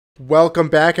Welcome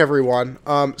back, everyone.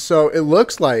 So it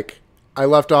looks like I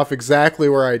left off exactly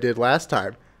where I did last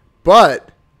time,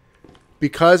 but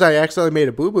because I accidentally made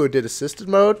a boo-boo and did assisted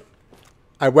mode,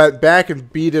 I went back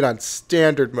and beat it on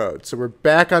standard mode. So we're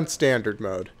back on standard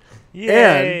mode.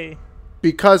 Yay! And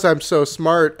because I'm so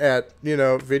smart at,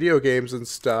 video games and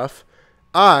stuff,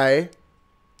 I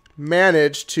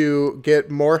managed to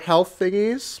get more health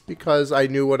thingies because I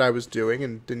knew what I was doing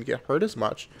and didn't get hurt as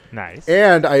much. Nice.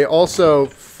 And I also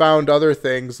found other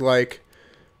things like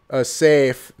a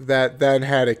safe that then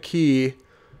had a key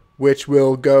which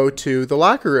will go to the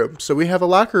locker room. So we have a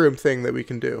locker room thing that we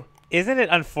can do. Isn't it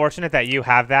unfortunate that you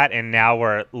have that and now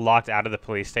we're locked out of the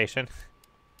police station?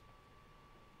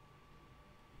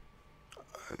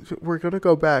 We're going to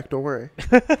go back, don't worry.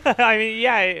 I mean,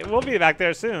 yeah, we'll be back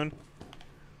there soon.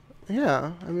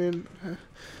 Yeah, I mean...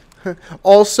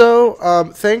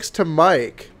 Also, thanks to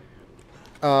Mike,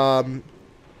 Leon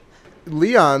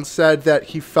said that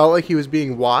he felt like he was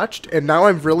being watched, and now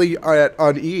I'm really at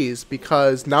unease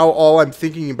because now all I'm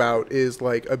thinking about is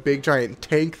like a big giant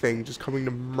tank thing just coming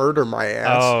to murder my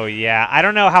ass. Oh, yeah. I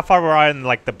don't know how far we're on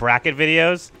like the bracket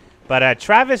videos, but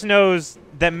Travis knows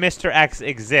that Mr. X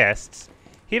exists.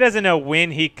 He doesn't know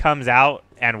when he comes out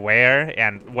and where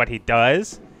and what he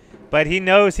does, but he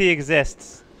knows he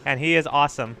exists, and he is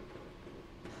awesome.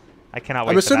 I cannot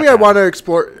wait. I'm assuming I want to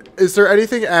explore. Is there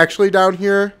anything actually down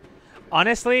here?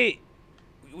 Honestly,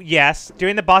 yes.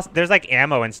 During the boss, there's like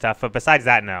ammo and stuff, but besides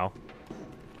that, no.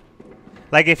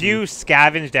 Like if you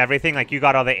scavenged everything, like you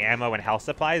got all the ammo and health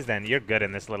supplies, then you're good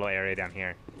in this little area down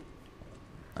here.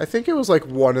 I think it was like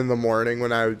 1 in the morning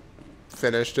when I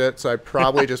finished it, so I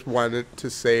probably just wanted to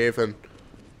save and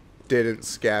didn't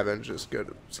scavenge as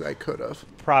good as I could have.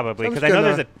 Probably, because I know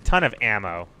there's a ton of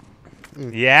ammo.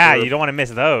 Yeah, you don't want to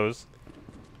miss those.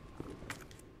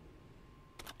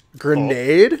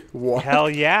 Grenade? What? Hell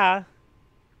yeah.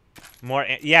 More.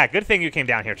 Yeah, good thing you came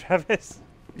down here, Travis.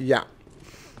 Yeah.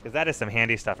 Because that is some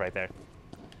handy stuff right there.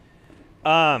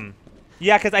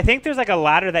 Yeah, because I think there's like a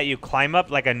ladder that you climb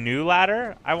up, like a new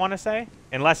ladder, I want to say.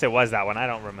 Unless it was that one. I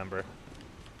don't remember.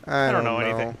 I don't know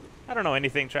anything. I don't know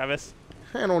anything, Travis.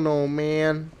 I don't know,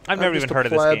 man. I've never even heard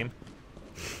of this game.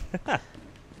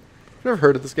 Never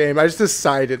heard of this game. I just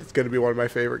decided it's going to be one of my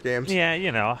favorite games. Yeah,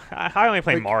 you know. I only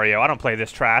play Mario. I don't play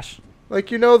this trash. Like,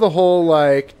 the whole,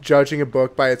 like, judging a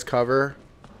book by its cover?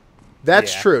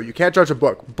 That's true. You can't judge a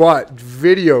book. But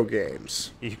video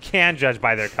games. You can judge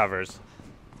by their covers.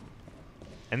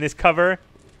 And this cover,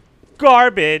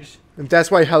 garbage. And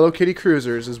that's why Hello Kitty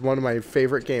Cruisers is one of my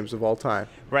favorite games of all time.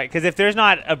 Right, because if there's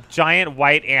not a giant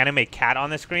white anime cat on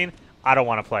the screen, I don't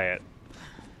want to play it.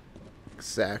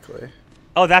 Exactly.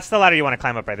 Oh, that's the ladder you want to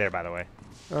climb up right there, by the way.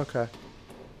 Okay.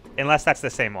 Unless that's the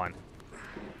same one.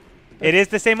 It is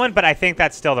the same one, but I think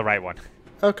that's still the right one.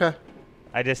 Okay.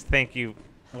 I just think you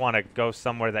want to go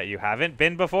somewhere that you haven't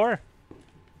been before.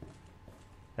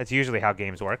 That's usually how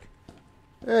games work.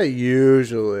 Yeah,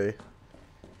 usually.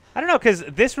 I don't know, because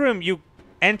this room you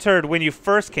entered when you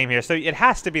first came here, so it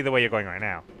has to be the way you're going right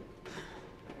now.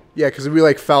 Yeah, because we,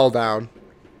 like, fell down.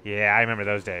 Yeah, I remember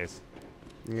those days.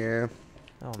 Yeah.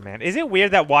 Oh, man. Is it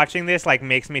weird that watching this, like,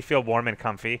 makes me feel warm and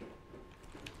comfy?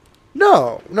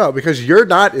 No, because you're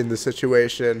not in the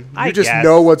situation. You I just guess.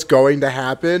 know what's going to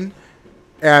happen,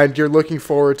 and you're looking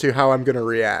forward to how I'm going to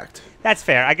react. That's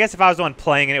fair. I guess if I was the one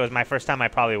playing and it was my first time, I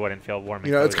probably wouldn't feel warm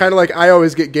and cozy. It's kind of like I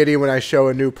always get giddy when I show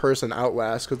a new person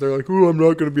Outlast, because they're like, "Ooh, I'm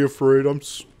not going to be afraid. I'm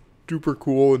super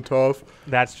cool and tough."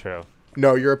 That's true.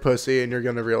 No, you're a pussy, and you're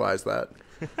going to realize that.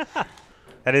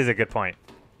 That is a good point.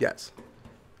 Yes.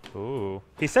 Ooh.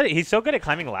 He said he's so good at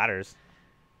climbing ladders.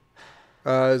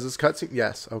 Is this cutscene?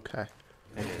 Yes. Okay.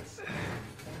 It is.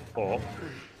 Oh.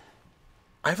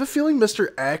 I have a feeling Mr.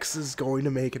 X is going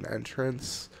to make an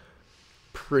entrance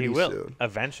pretty He will soon.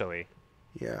 eventually.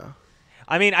 Yeah.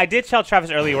 I mean, I did tell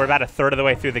Travis earlier we're about a third of the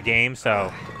way through the game,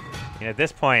 so at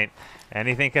this point,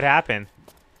 anything could happen.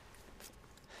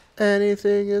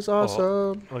 Anything is awesome.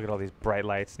 Oh, look at all these bright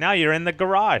lights. Now you're in the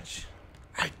garage.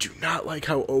 I do not like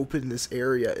how open this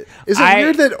area is. Is it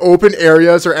weird that open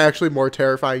areas are actually more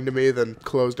terrifying to me than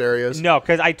closed areas? No,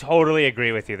 because I totally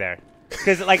agree with you there.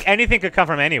 Because, like, anything could come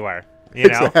from anywhere, you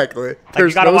know? Exactly. Like,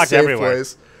 There's you gotta no watch safe everywhere.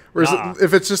 place. Whereas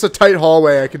if it's just a tight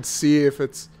hallway, I can see if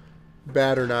it's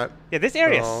bad or not. Yeah, this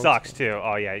area sucks, too.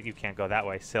 Oh, yeah, you can't go that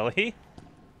way, silly.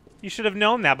 You should have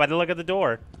known that by the look at the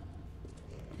door.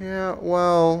 Yeah,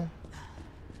 well...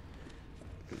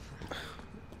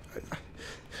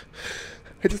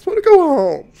 I just want to go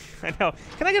home. I know.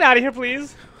 Can I get out of here,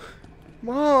 please?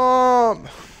 Mom!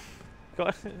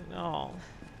 Go. Oh.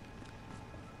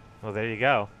 Well, there you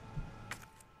go.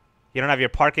 You don't have your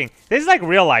parking. This is like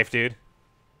real life, dude.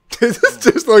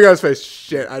 Just look at his face.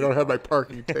 Shit, I don't have my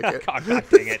parking ticket. God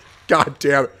dang it. God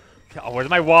damn it. Oh, where's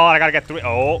my wallet? I gotta get through.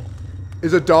 Oh.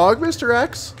 Is a dog Mr.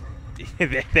 X?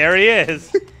 There he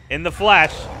is. In the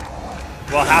flesh.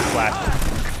 Well, half flesh.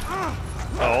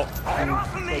 Oh.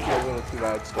 Maybe a little too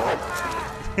loud still.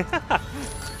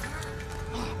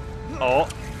 Oh.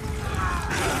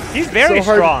 He's very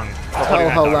so strong. Tell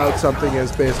how loud something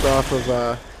is based off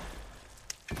of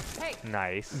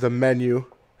Nice. the menu.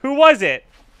 Who was it?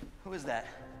 Who is that?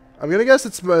 I'm gonna guess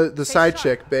it's the side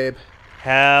chick, babe.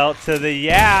 Hell to the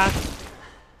yeah.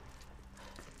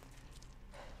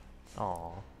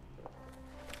 Aw.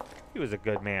 He was a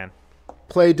good man.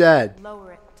 Play dead.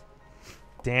 Lower it.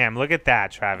 Damn, look at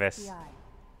that, Travis. FBI.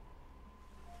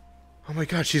 Oh my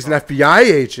god, she's an FBI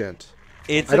agent.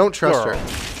 It's I don't trust girl.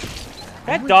 her.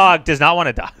 That dog does not want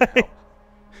to die.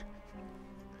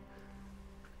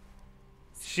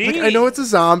 Like, I know it's a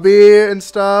zombie and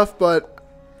stuff, but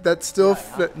that still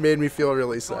made me feel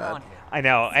really sad. I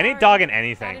know. Any dog in That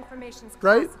anything. information's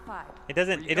Right? classified.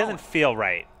 It doesn't feel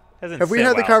right. Have we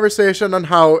had the conversation on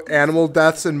how animal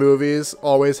deaths in movies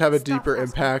always have a deeper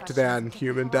impact than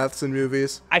human deaths in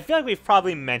movies? I feel like we've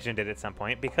probably mentioned it at some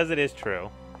point because it is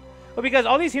true. Well, because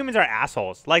all these humans are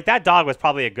assholes. Like, that dog was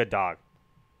probably a good dog.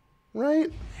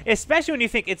 Right? Especially when you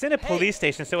think it's in a police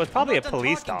station, so it's probably a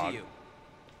police dog.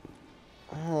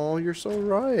 Oh, you're so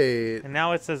right. And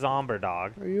now it's a zombie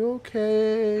dog. Are you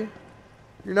okay?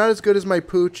 You're not as good as my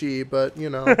Poochie, but, you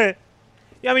know.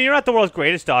 Yeah, I mean, you're not the world's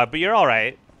greatest dog, but you're all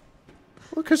right.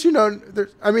 Well, because, you know,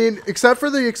 I mean, except for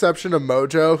the exception of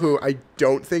Mojo, who I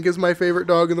don't think is my favorite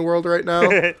dog in the world right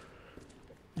now,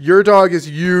 your dog is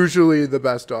usually the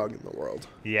best dog in the world.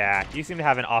 Yeah, you seem to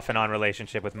have an off and on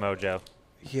relationship with Mojo.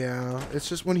 Yeah, it's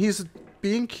just when he's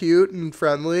being cute and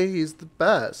friendly, he's the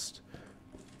best.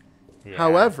 Yeah.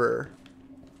 However,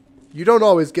 you don't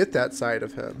always get that side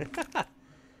of him.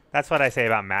 That's what I say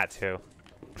about Matt, too.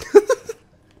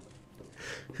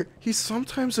 He's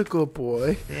sometimes a good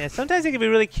boy. Yeah, sometimes he can be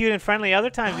really cute and friendly. Other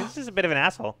times, he's just a bit of an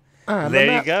asshole. I'm There a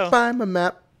you map, go. I'm a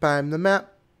map. I'm the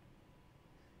map.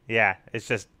 Yeah, it's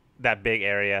just that big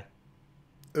area.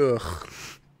 Ugh.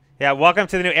 Yeah, welcome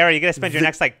to the new era. You get to spend your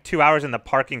next, like, 2 hours in the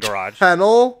parking garage.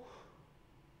 Kennel?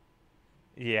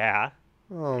 Yeah.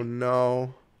 Oh,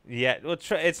 no. Yeah, well,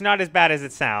 it's not as bad as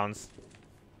it sounds.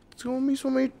 It's going to be so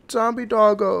many zombie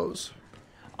doggos.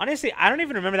 Honestly, I don't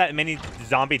even remember that many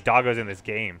zombie doggos in this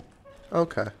game.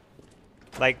 Okay.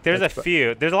 Like, there's a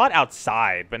few. There's a lot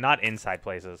outside, but not inside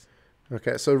places.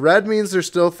 Okay, so red means there's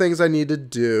still things I need to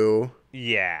do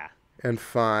Yeah. and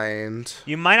find.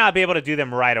 You might not be able to do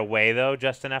them right away, though,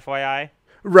 just an FYI.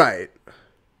 Right.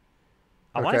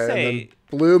 I want to and say...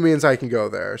 then blue means I can go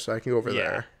there, so I can go over Yeah.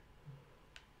 there.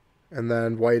 And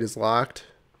then white is locked.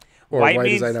 Or White white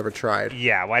means- is I never tried.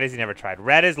 Yeah, white is you never tried.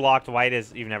 Red is locked. White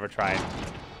is you've never tried.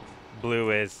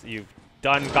 Blue is you've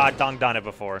done it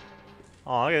before.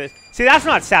 Oh, look at this. See, that's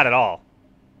not sad at all.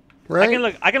 Right?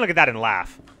 I can look at that and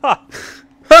laugh. Huh.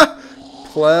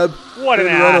 Pleb. What an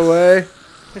Didn't run ass. away.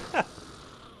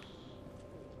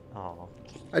 Oh.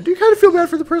 I do kind of feel bad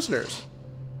for the prisoners.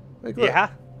 Like, look, Yeah.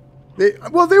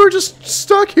 they were just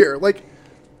stuck here. Like,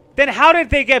 Then how did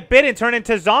they get bit and turn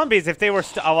into zombies if they were?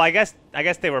 Oh, well, I guess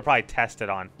they were probably tested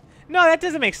on. No, that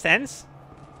doesn't make sense.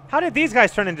 How did these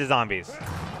guys turn into zombies?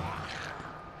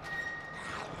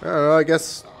 I don't know. I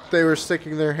guess they were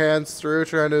sticking their hands through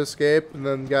trying to escape and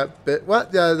then got bit.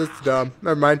 What? Yeah, that's dumb.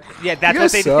 Never mind. Yeah, that's you what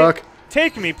guys they suck. did.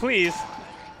 Take me, please.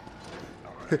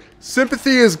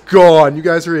 Sympathy is gone. You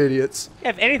guys are idiots. Yeah,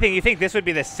 if anything, you think this would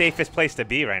be the safest place to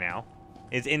be right now?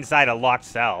 Is inside a locked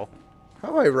cell.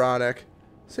 How ironic.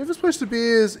 Safest place to be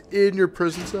is in your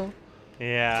prison cell.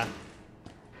 Yeah.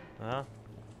 Well,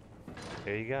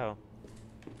 there you go.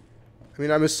 I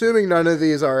mean, I'm assuming none of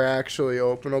these are actually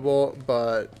openable,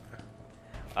 but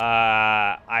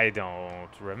I don't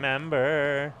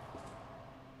remember.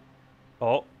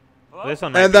 Oh, this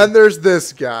one might and be. then there's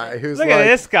this guy who's Look like, at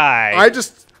this guy.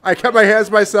 I kept my hands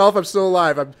to myself. I'm still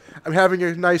alive. I'm having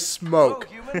a nice smoke.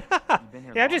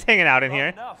 Yeah, I'm just hanging out in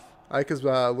here. I like his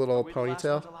little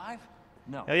ponytail.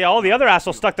 No. Yeah, all the other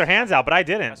assholes stuck their hands out, but I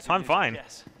didn't, so I'm fine.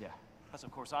 Yes. Yeah. That's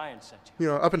of course Iron sent you.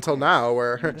 You know, up until now,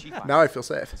 where now I feel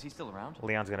safe. Is he still around?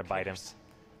 Leon's gonna bite him.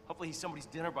 Hopefully he's somebody's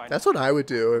dinner by That's what I would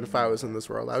do if I was in this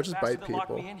world. I would just Bastard bite that locked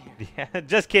people. me in here. Yeah,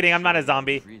 just kidding. I'm not a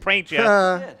zombie. Pranked you.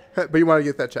 But you want to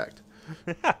get that checked.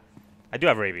 I do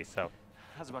have rabies, so.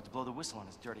 I was about to blow the whistle on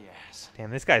his dirty ass.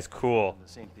 Damn, this guy's cool. The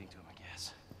same thing to him, I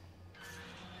guess.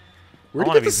 Where'd I he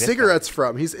wanna get be the this cigarettes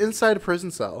from? He's inside a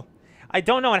prison cell. I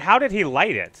don't know. And how did he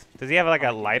light it? Does he have like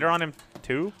a lighter on him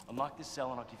too? Unlock this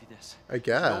cell and I'll give you this. I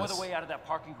guess. No other way out of that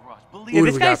parking garage. Believe Yeah, me.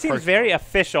 this we guy got seems parking. very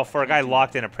official for a guy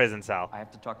locked in a prison cell. I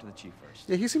have to talk to the chief first.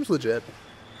 Yeah, he seems legit.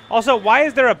 Also, why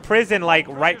is there a prison like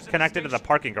right connected to the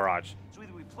parking garage? So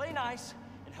either we play nice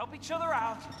and help each other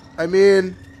out. I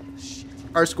mean, Shit.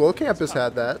 our school campus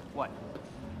had that. What?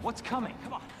 What's coming?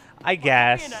 Come on. I Don't be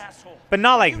guess. an asshole. But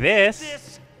not like You this. need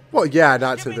this. Well, yeah,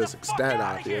 not Get to me this the fuck extent,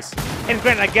 outta obvious. And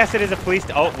granted, I guess it is a police.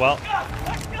 Oh well.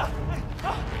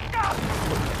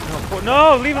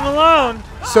 No, leave him alone.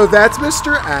 So that's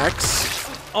Mr. X,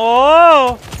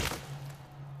 Oh.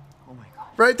 Oh my god.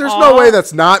 right? There's Aw. no way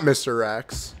that's not Mr.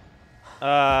 X.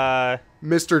 Uh.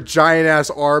 Mr. Giant ass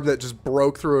arm that just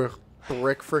broke through a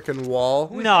brick freaking wall.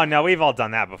 No, we've all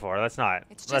done that before. Let's not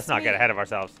just get me. ahead of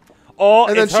ourselves. Oh,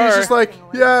 And then it's she's her. just like,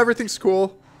 yeah, everything's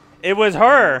cool. It was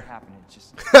her. What happened? It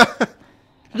just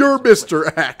You're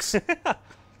Mr. X. I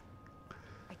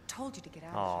told you to get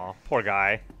out. Oh, poor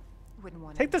guy. You wouldn't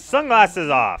want Take him the to find sunglasses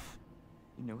me. off.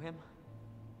 you knew him?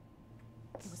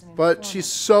 He was an But informant. she's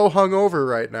so hungover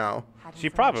right now. Had She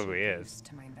information probably is. used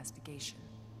to my investigation.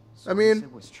 So I what mean, you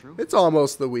said was true? it's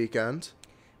almost the weekend.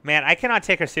 Man, I cannot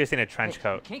take her seriously in a trench Hey,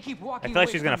 coat. Can't keep I walking feel like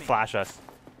away she's gonna from me. flash us.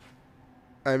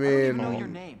 I I don't even know mean, your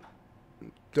name.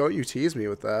 don't you tease me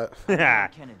with that.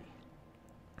 Kennedy.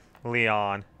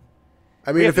 Leon.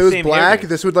 I mean, have if the it was same black, earrings.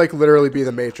 this would like literally be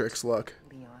the Matrix look.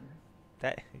 Leon.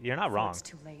 That you're not Before wrong. It's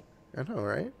too late. I know,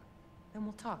 right? Then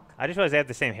we'll talk. I just realized they have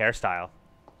the same hairstyle.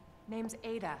 Name's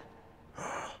Ada.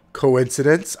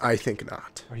 Coincidence? I think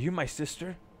not. Are you my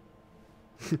sister?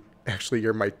 Actually,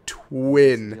 you're my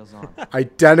twin. Deal's on.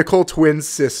 Identical twin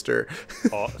sister.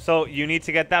 Oh, so you need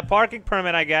to get that parking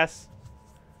permit, I guess.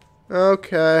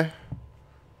 Okay.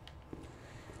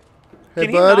 Hey, Can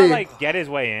he buddy. not like get his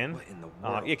way in? What in the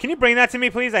world? Yeah, can you bring that to me,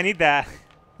 please? I need that.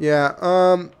 Yeah,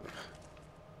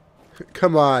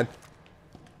 come on.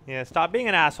 Yeah, stop being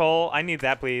an asshole. I need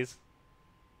that, please.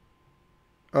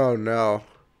 Oh, no.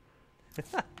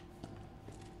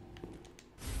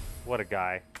 What a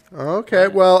guy. Okay,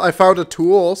 well, I found a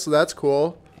tool, so that's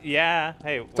cool. Yeah.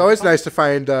 Hey. It's always nice to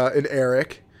find an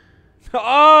Erik.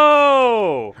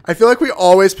 Oh! I feel like we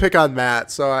always pick on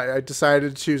Matt, so I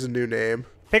decided to choose a new name.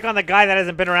 Pick on the guy that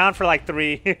hasn't been around for like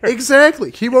 3 years.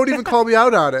 Exactly. He won't even call me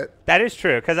out on it. That is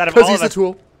true, because out of Because all he's of the us,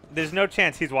 tool. there's no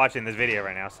chance he's watching this video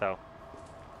right now. So.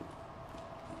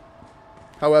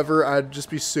 However, I'd just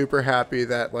be super happy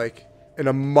that, like, in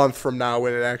a month from now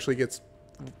when it actually gets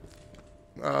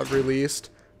released,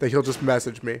 that he'll just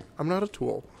message me. I'm not a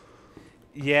tool.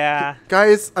 Yeah.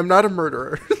 Guys, I'm not a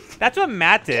murderer. That's what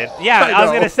Matt did. Yeah, I I was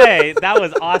know. gonna say that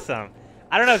was awesome.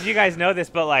 I don't know if you guys know this,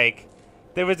 but like,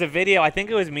 there was a video. I think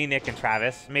it was me, Nick, and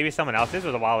Travis. Maybe someone else. This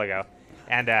was a while ago,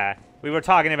 and we were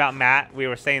talking about Matt. We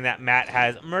were saying that Matt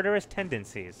has murderous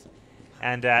tendencies,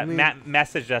 and Matt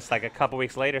messaged us like a couple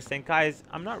weeks later saying, "Guys,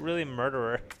 I'm not really a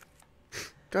murderer."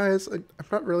 Guys, I'm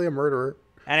not really a murderer.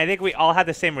 And I think we all had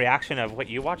the same reaction of, "What,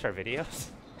 you watch our videos?"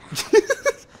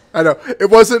 I know. It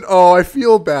wasn't, oh, I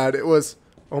feel bad. It was,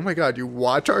 oh my god, you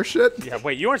watch our shit? Yeah.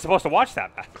 Wait, you weren't supposed to watch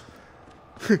that back.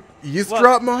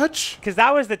 Eavesdrop much? Because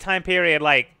that was the time period,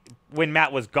 like, when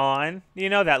Matt was gone, you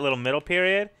know, that little middle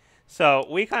period. So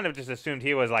we kind of just assumed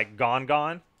he was, like,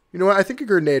 gone. You know what? I think a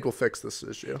grenade will fix this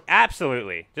issue.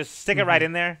 Absolutely. Just stick it right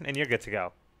in there, and you're good to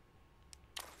go.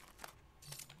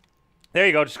 There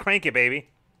you go. Just crank it, baby.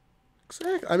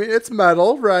 Exactly. I mean, it's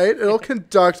metal, right? It'll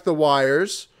conduct the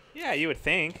wires. Yeah, you would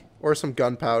think. Or some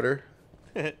gunpowder.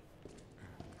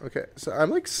 Okay, so I'm,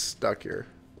 like, stuck here.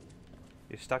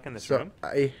 You're stuck in this So room?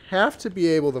 I have to be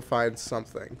able to find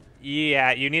something.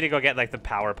 Yeah, you need to go get, like, the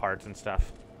power parts and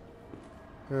stuff.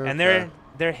 Okay. And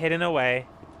they're hidden away.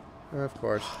 Of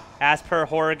course. As per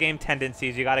horror game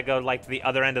tendencies, you got to go, like, to the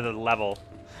other end of the level.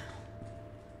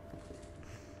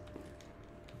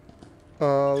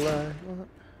 All I want.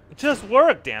 Just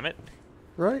work, damn it.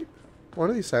 Right? One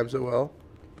of these times it will.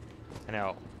 I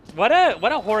know. What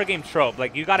a horror game trope.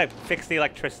 Like, you got to fix the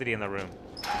electricity in the room.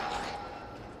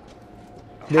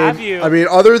 Have you... I mean,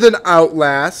 other than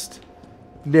Outlast,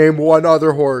 name one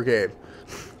other horror game.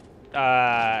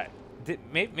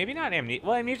 Maybe not Amnesia.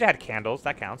 Well, Amnesia had candles.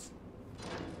 That counts.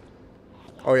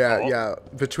 Oh, yeah, Oh. yeah.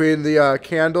 Between the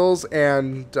candles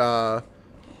and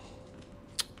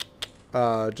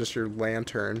just your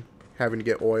lantern, having to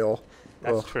get oil.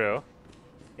 That's Ugh. true.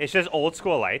 It's just old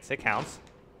school lights. It counts.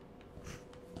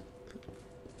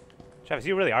 Travis,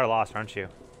 you really are lost, aren't you?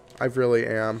 I really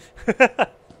am.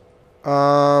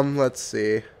 Let's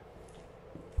see.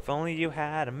 If only you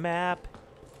had a map.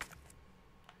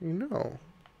 You know.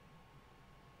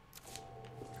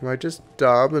 Am I just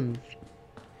dumb and...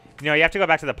 You know, you have to go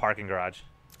back to the parking garage.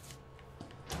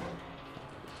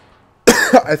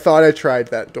 I thought I tried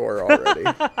that door already.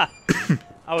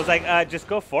 I was like, just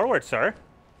go forward, sir.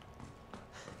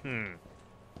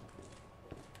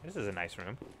 This is a nice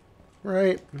room.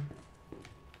 Right.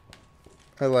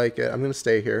 I like it. I'm gonna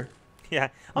stay here Yeah,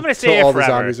 I'm gonna stay until here all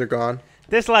forever. the zombies are gone.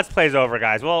 This Let's Play's over,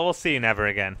 guys. Well, we'll see you never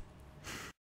again.